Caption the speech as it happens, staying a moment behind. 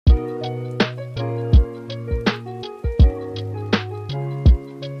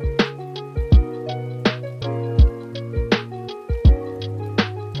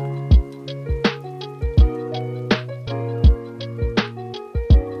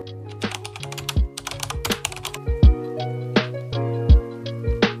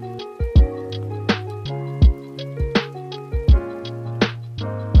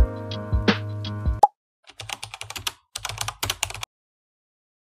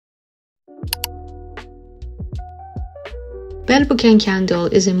Bell Book and Candle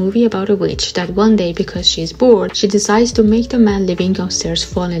is a movie about a witch that one day, because she's bored, she decides to make the man living upstairs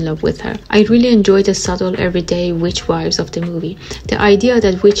fall in love with her. I really enjoy the subtle everyday witch vibes of the movie. The idea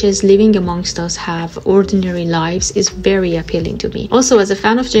that witches living amongst us have ordinary lives is very appealing to me. Also, as a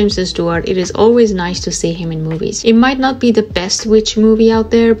fan of James Stewart, it is always nice to see him in movies. It might not be the best witch movie out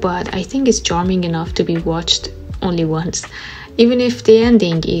there, but I think it's charming enough to be watched only once. Even if the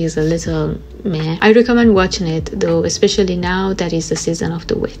ending is a little meh, I recommend watching it though, especially now that it's the season of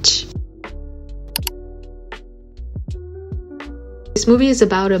the witch. This movie is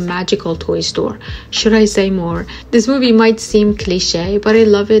about a magical toy store. Should I say more? This movie might seem cliche, but I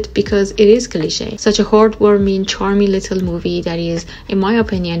love it because it is cliche. Such a heartwarming, charming little movie that is, in my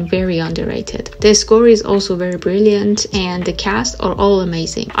opinion, very underrated. The score is also very brilliant and the cast are all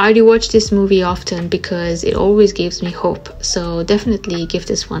amazing. I rewatch this movie often because it always gives me hope, so definitely give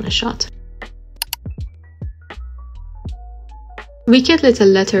this one a shot. Wicked Little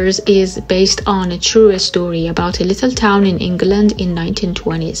Letters is based on a true story about a little town in England in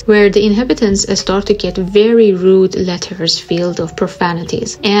 1920s, where the inhabitants start to get very rude letters filled of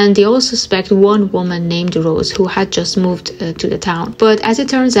profanities, and they all suspect one woman named Rose who had just moved to the town. But as it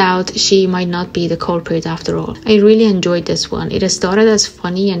turns out, she might not be the culprit after all. I really enjoyed this one. It started as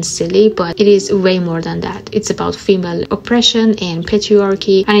funny and silly, but it is way more than that. It's about female oppression and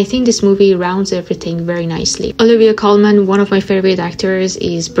patriarchy, and I think this movie rounds everything very nicely. Olivia Colman, one of my favorite actors,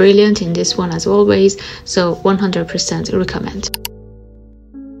 is brilliant in this one as always, so 100% recommend.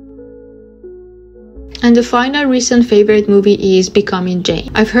 And the final recent favorite movie is Becoming Jane.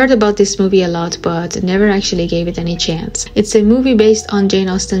 I've heard about this movie a lot, but never actually gave it any chance. It's a movie based on Jane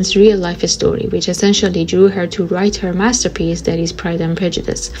Austen's real life story, which essentially drew her to write her masterpiece that is Pride and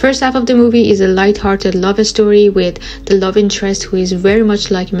Prejudice. First half of the movie is a light-hearted love story with the love interest who is very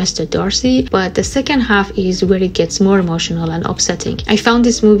much like Mr. Darcy, but the second half is where it gets more emotional and upsetting. I found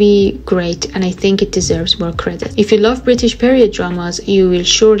this movie great and I think it deserves more credit. If you love British period dramas, you will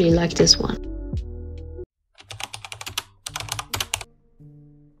surely like this one.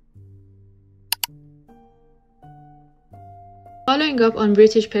 Following up on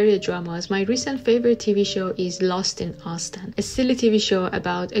British period dramas, my recent favorite TV show is Lost in Austen, a silly TV show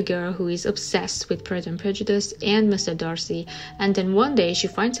about a girl who is obsessed with Pride and Prejudice and Mr. Darcy, and then one day she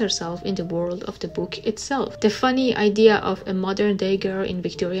finds herself in the world of the book itself. The funny idea of a modern day girl in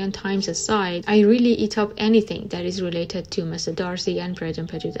Victorian times aside, I really eat up anything that is related to Mr. Darcy and Pride and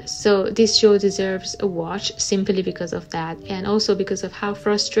Prejudice. So this show deserves a watch simply because of that, and also because of how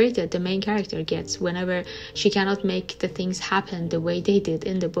frustrated the main character gets whenever she cannot make the things happen the way they did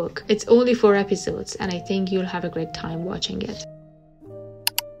in the book. It's only 4 episodes and I think you'll have a great time watching it.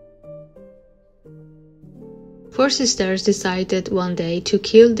 Four sisters decided one day to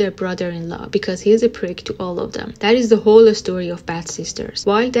kill their brother-in-law because he is a prick to all of them. That is the whole story of Bad Sisters.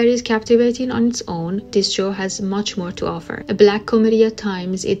 While that is captivating on its own, this show has much more to offer. A black comedy at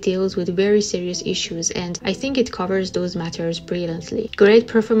times, it deals with very serious issues and I think it covers those matters brilliantly. Great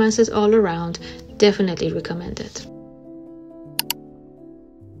performances all around, definitely recommend it.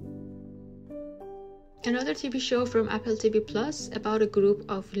 Another TV show from Apple TV Plus about a group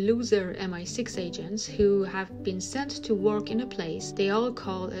of loser MI6 agents who have been sent to work in a place they all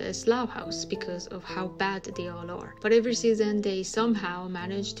call a slough house because of how bad they all are. But every season they somehow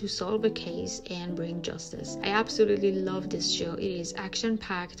manage to solve a case and bring justice. I absolutely love this show. It is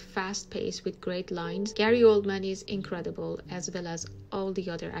action-packed, fast-paced with great lines. Gary Oldman is incredible as well as all the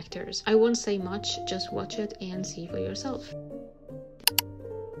other actors. I won't say much, just watch it and see for yourself.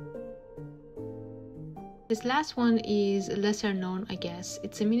 This last one is lesser known, I guess.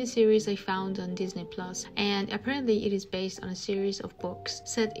 It's a miniseries I found on Disney Plus, and apparently it is based on a series of books.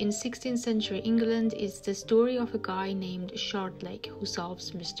 Set in 16th century England, it's the story of a guy named Shortlake who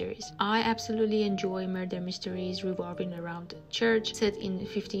solves mysteries. I absolutely enjoy murder mysteries revolving around church, set in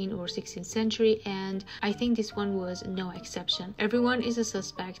 15th or 16th century, and I think this one was no exception. Everyone is a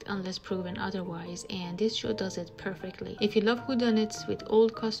suspect unless proven otherwise, and this show does it perfectly. If you love whodunits with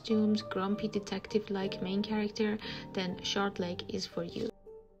old costumes, grumpy detective-like main character, then Shortlake is for you.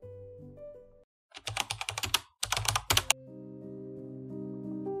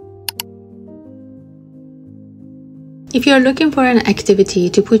 If you're looking for an activity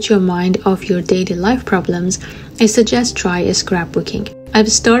to put your mind off your daily life problems, I suggest try scrapbooking. I've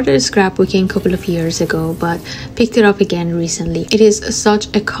started scrapbooking a couple of years ago, but picked it up again recently. It is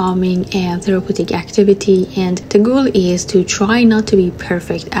such a calming and therapeutic activity, and the goal is to try not to be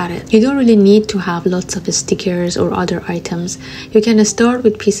perfect at it. You don't really need to have lots of stickers or other items. You can start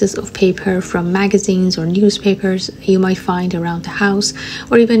with pieces of paper from magazines or newspapers you might find around the house,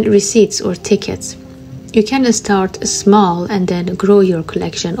 or even receipts or tickets. You can start small and then grow your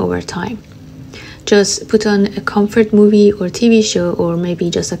collection over time. Just put on a comfort movie or TV show, or maybe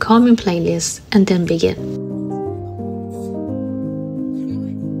just a calming playlist, and then begin.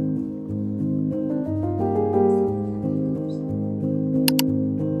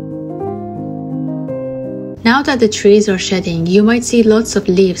 Now that the trees are shedding, you might see lots of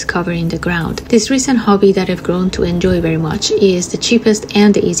leaves covering the ground. This recent hobby that I've grown to enjoy very much is the cheapest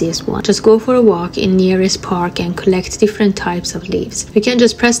and the easiest one. Just go for a walk in nearest park and collect different types of leaves. You can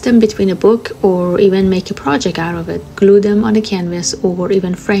just press them between a book or even make a project out of it, glue them on a canvas or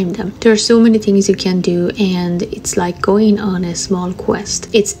even frame them. There are so many things you can do, and it's like going on a small quest.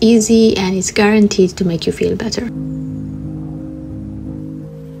 It's easy and it's guaranteed to make you feel better.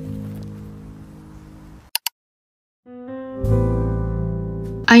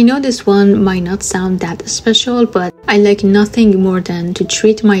 I know this one might not sound that special, but I like nothing more than to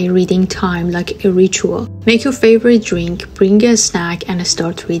treat my reading time like a ritual. Make your favorite drink, bring a snack, and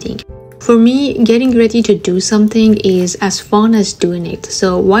start reading. For me, getting ready to do something is as fun as doing it,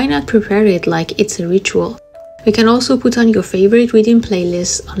 so why not prepare it like it's a ritual? You can also put on your favorite reading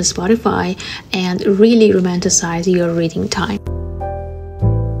playlist on Spotify and really romanticize your reading time.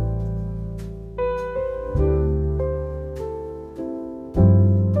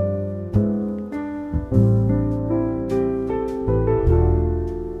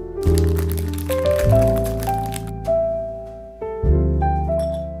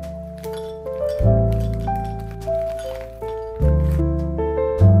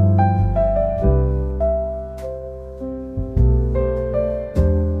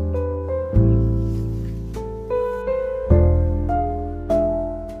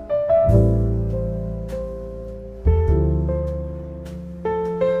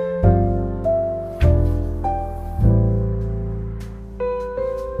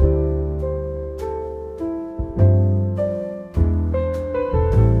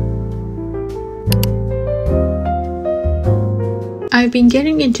 I've been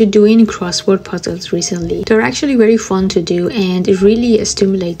getting into doing crossword puzzles recently. They're actually very fun to do and really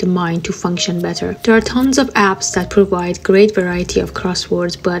stimulate the mind to function better. There are tons of apps that provide great variety of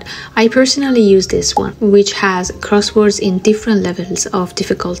crosswords, but I personally use this one, which has crosswords in different levels of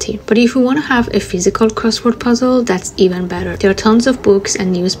difficulty. But if you want to have a physical crossword puzzle, that's even better. There are tons of books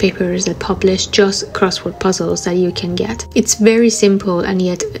and newspapers that publish just crossword puzzles that you can get. It's very simple and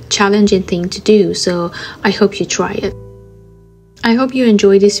yet a challenging thing to do, so I hope you try it. I hope you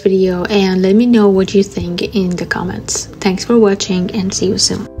enjoyed this video and let me know what you think in the comments. Thanks for watching and see you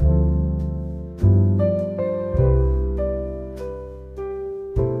soon.